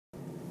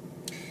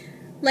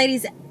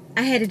Ladies,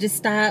 I had to just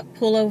stop,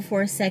 pull over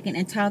for a second,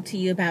 and talk to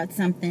you about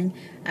something.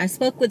 I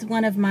spoke with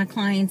one of my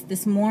clients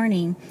this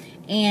morning,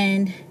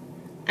 and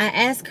I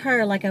asked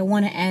her, like I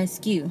want to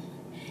ask you,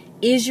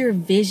 is your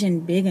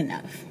vision big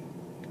enough?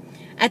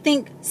 I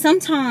think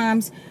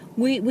sometimes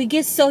we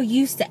get so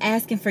used to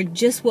asking for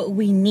just what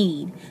we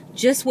need,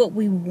 just what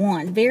we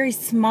want, very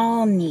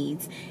small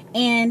needs.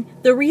 And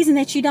the reason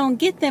that you don't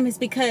get them is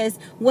because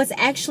what's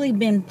actually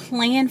been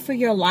planned for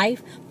your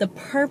life, the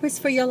purpose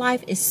for your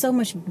life, is so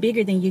much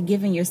bigger than you're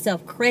giving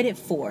yourself credit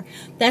for.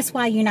 That's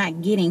why you're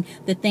not getting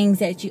the things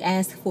that you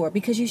ask for,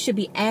 because you should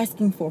be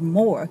asking for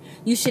more.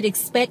 You should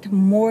expect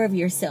more of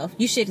yourself.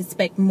 You should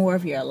expect more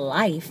of your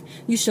life.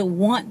 You should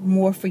want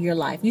more for your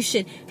life. You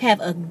should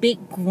have a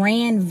big,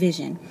 grand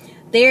vision.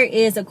 There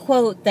is a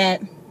quote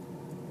that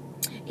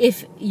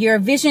if your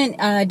vision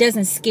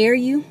doesn't scare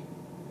you,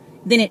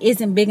 then it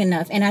isn't big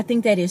enough. And I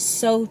think that is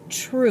so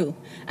true.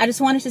 I just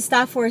wanted to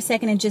stop for a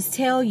second and just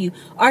tell you,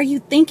 are you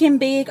thinking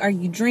big? Are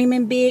you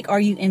dreaming big?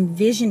 Are you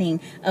envisioning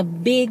a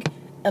big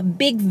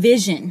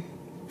vision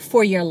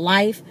for your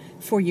life,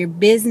 for your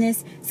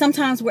business?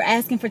 Sometimes we're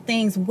asking for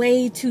things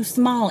way too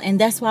small, and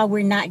that's why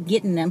we're not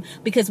getting them,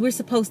 because we're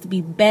supposed to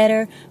be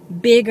better,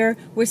 bigger.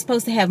 We're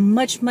supposed to have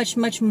much, much,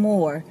 much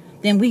more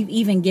than we've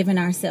even given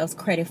ourselves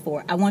credit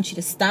for. I want you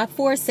to stop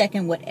for a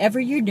second, whatever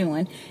you're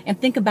doing, and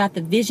think about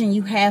the vision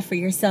you have for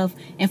yourself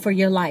and for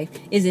your life.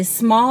 Is it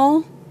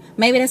small?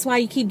 Maybe that's why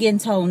you keep getting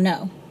told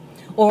no.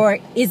 Or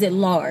is it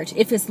large?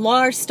 If it's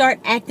large, start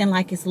acting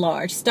like it's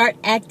large. Start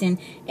acting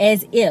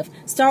as if.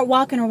 Start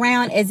walking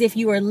around as if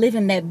you are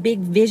living that big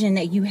vision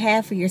that you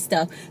have for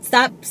yourself.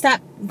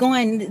 Stop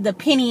going the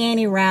penny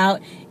ante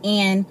route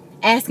and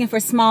asking for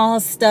small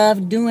stuff,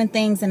 doing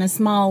things in a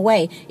small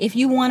way. If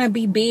you want to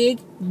be big,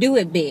 do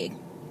it big.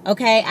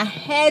 Okay? I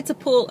had to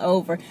pull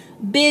over.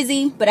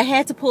 Busy, but I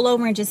had to pull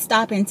over and just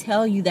stop and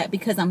tell you that,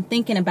 because I'm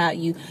thinking about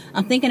you.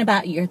 I'm thinking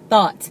about your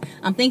thoughts.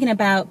 I'm thinking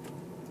about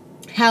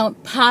how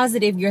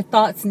positive your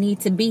thoughts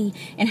need to be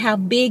and how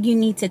big you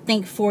need to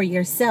think for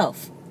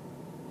yourself.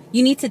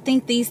 You need to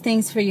think these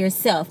things for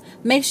yourself.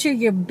 Make sure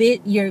your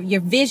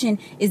vision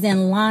is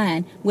in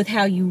line with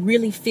how you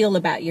really feel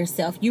about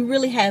yourself. You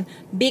really have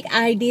big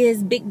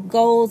ideas, big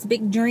goals,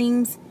 big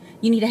dreams.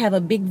 You need to have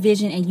a big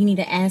vision, and you need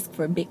to ask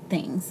for big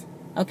things.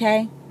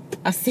 Okay?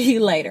 I'll see you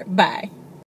later. Bye.